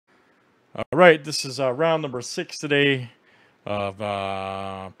All right, this is round number 6 today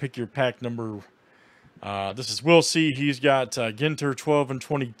of pick your pack number. This is Will C. He's got Ginter 12 and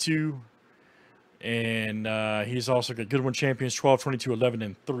 22, and he's also got Goodwin Champions 12, 22, 11,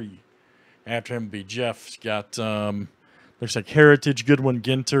 and 3. After him will be Jeff. He's got looks like Heritage, Goodwin,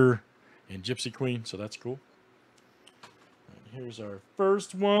 Ginter, and Gypsy Queen. So that's cool. And here's our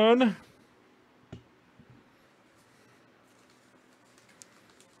first one.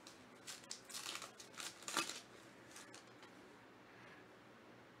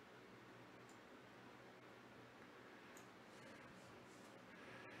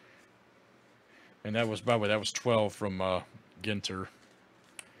 And that was, by the way, that was 12 from Ginter.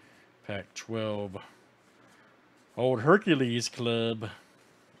 Pack 12. Old Hercules Club.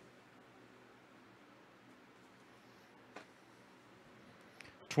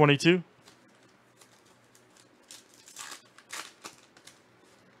 22.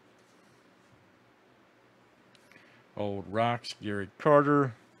 Old Rocks, Gary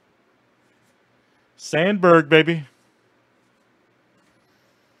Carter. Sandberg, baby.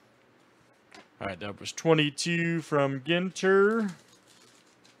 All right, that was 22 from Ginter.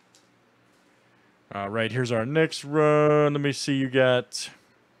 All right, here's our next run. Let me see. You got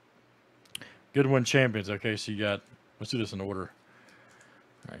Goodwin Champions. Okay, so you got, let's do this in order.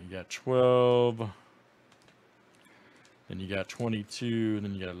 All right, you got 12. Then you got 22. And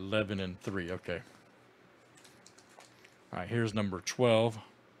then you got 11 and 3. Okay. All right, here's number 12.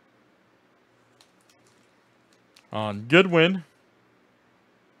 On Goodwin.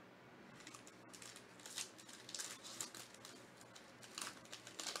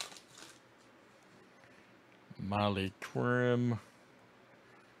 Molly Qurim.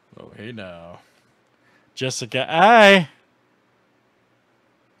 Oh, hey now. Jessica I.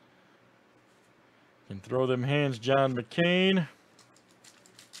 Can throw them hands, John McCain.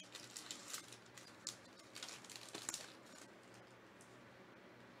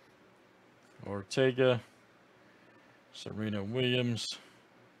 Ortega. Serena Williams.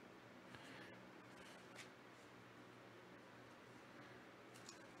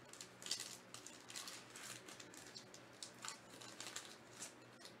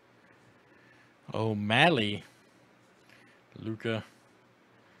 O'Malley. Luca.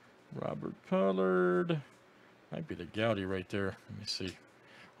 Robert Pollard. Might be the Gaudy right there. Let me see.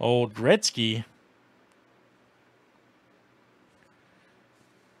 Old Gretzky.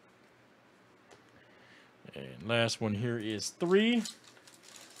 And last one here is 3.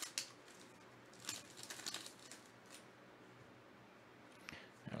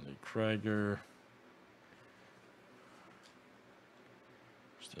 Ali Krieger.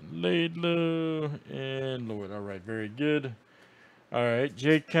 Laidlaw and Lloyd. All right, very good. All right,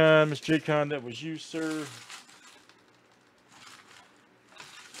 J-Con, Miss J-Con, that was you, sir.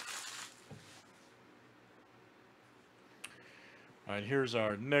 All right, here's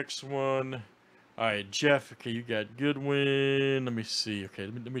our next one. All right, Jeff. Okay, you got Goodwin. Let me see. Okay,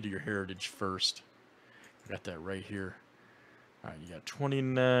 let me do your heritage first. I got that right here. All right, you got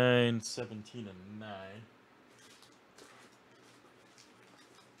 29, 17, and 9.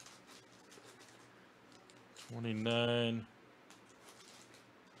 29.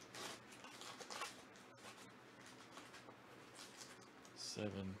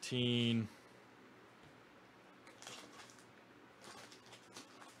 17.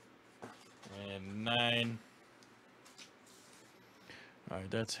 And 9. All right,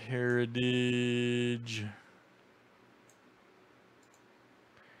 that's Heritage.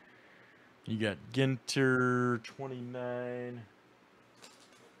 You got Ginter, 29.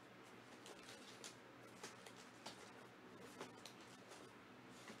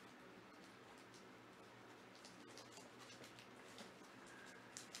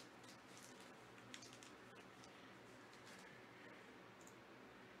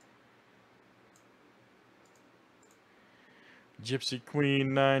 Gypsy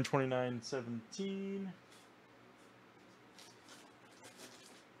Queen, 9, 29, 17.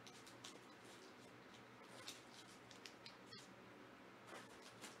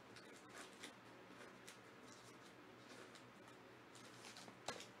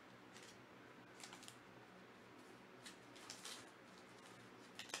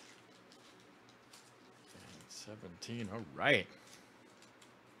 And 17, all right.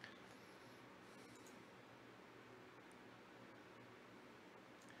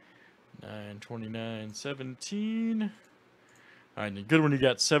 9, 29, 17. All right, good one. You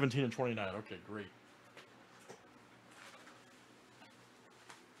got 17 and 29. Okay, great.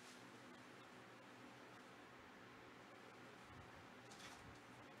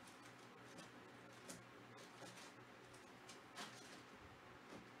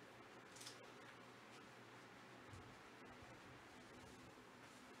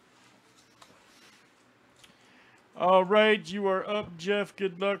 All right, you are up, Jeff.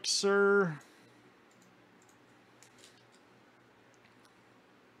 Good luck, sir.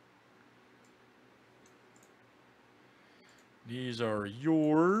 These are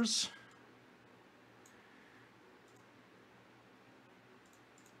yours.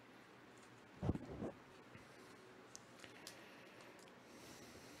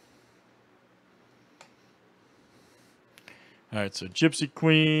 All right, so Gypsy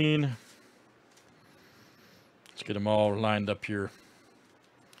Queen. Let's get them all lined up here.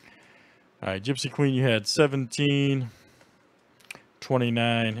 All right, Gypsy Queen, you had 17,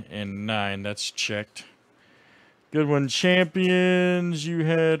 29, and 9. That's checked. Goodwin Champions, you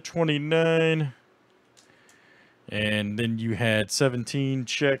had 29. And then you had 17,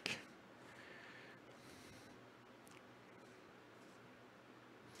 check.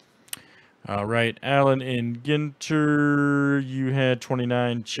 All right, Allen and Ginter, you had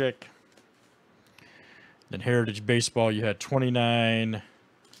 29, check. Then Heritage Baseball, you had 29,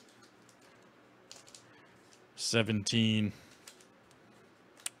 17,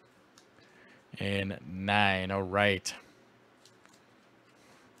 and 9. All right.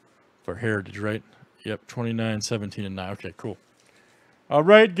 For Heritage, right? Yep, 29, 17, and 9. Okay, cool. All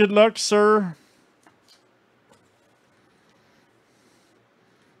right, good luck, sir.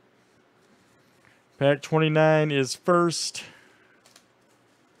 Pack 29 is first.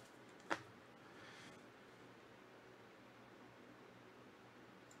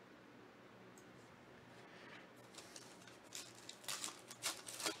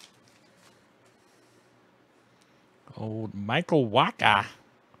 Old Michael Wacha.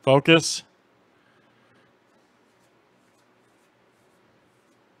 Focus.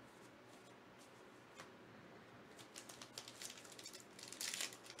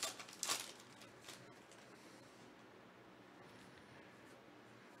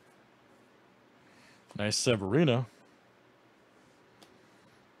 Nice Severino.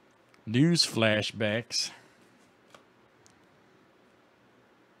 News flashbacks.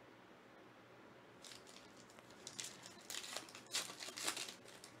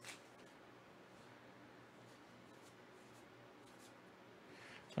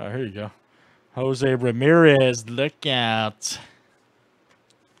 Oh, here you go. Jose Ramirez, look out.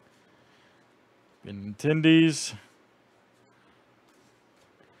 Benintendies.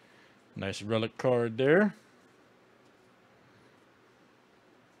 Nice relic card there.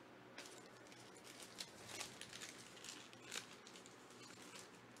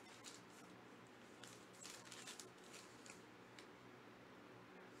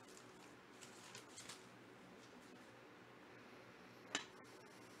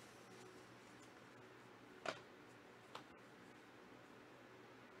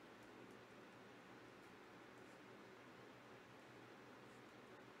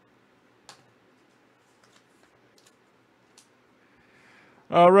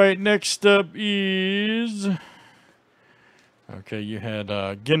 All right, next up is... Okay, you had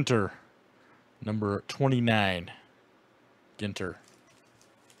Ginter, number 29. Ginter.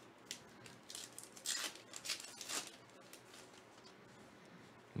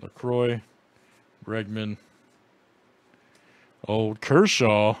 LaCroix, Bregman, old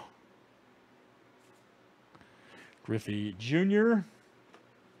Kershaw, Griffey Jr.,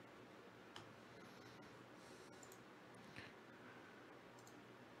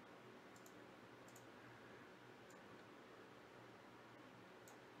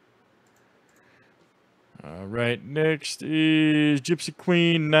 all right, next is Gypsy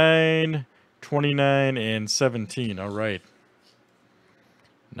Queen, 9, 29, and 17. All right.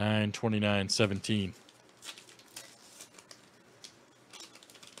 9, 29, 17.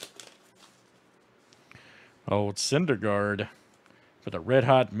 Old Syndergaard for the Red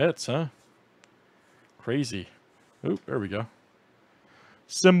Hot Mets, huh? Crazy. Oop, there we go.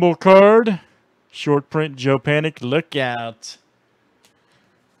 Symbol card. Short print Joe Panic. Look out.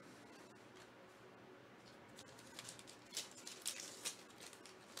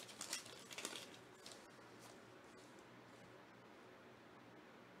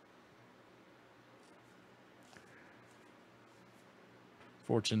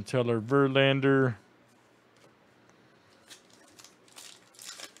 Fortune Teller Verlander.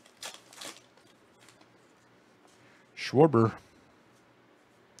 Schwarber.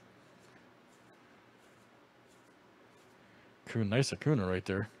 Nice Acuna right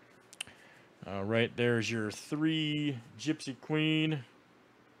there. All right, there's your 3 Gypsy Queen.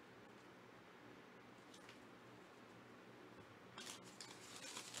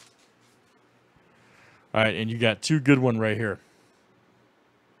 All right, and you got 2 Goodwin right here.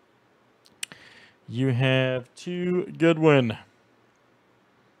 You have 2 Goodwin.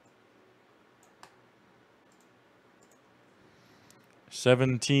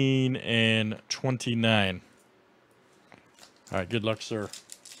 17 and 29. All right, good luck, sir.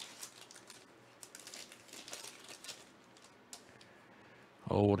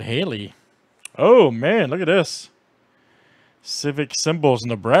 Old Haley. Oh, man, look at this. Civic Symbols,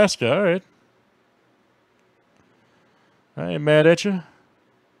 Nebraska. All right. I ain't mad at you.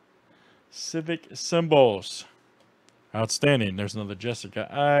 Civic Symbols. Outstanding. There's another Jessica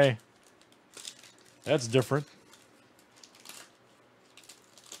I. That's different.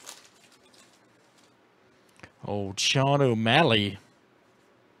 Old Sean O'Malley.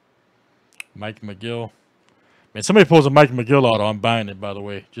 Mike McGill. Man, somebody pulls a Mike McGill auto, I'm buying it, by the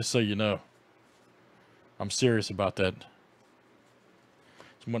way, just so you know. I'm serious about that.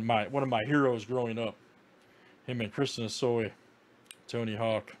 It's one of my heroes growing up. Him and Kristen Soy, Tony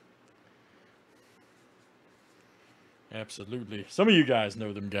Hawk. Absolutely. Some of you guys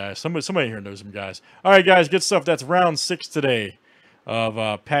know them guys. Somebody here knows them guys. All right, guys, good stuff. That's round 6 today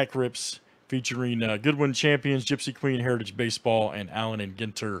of Pack Rips featuring Goodwin Champions, Gypsy Queen, Heritage Baseball, and Allen and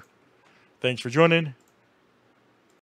Ginter. Thanks for joining.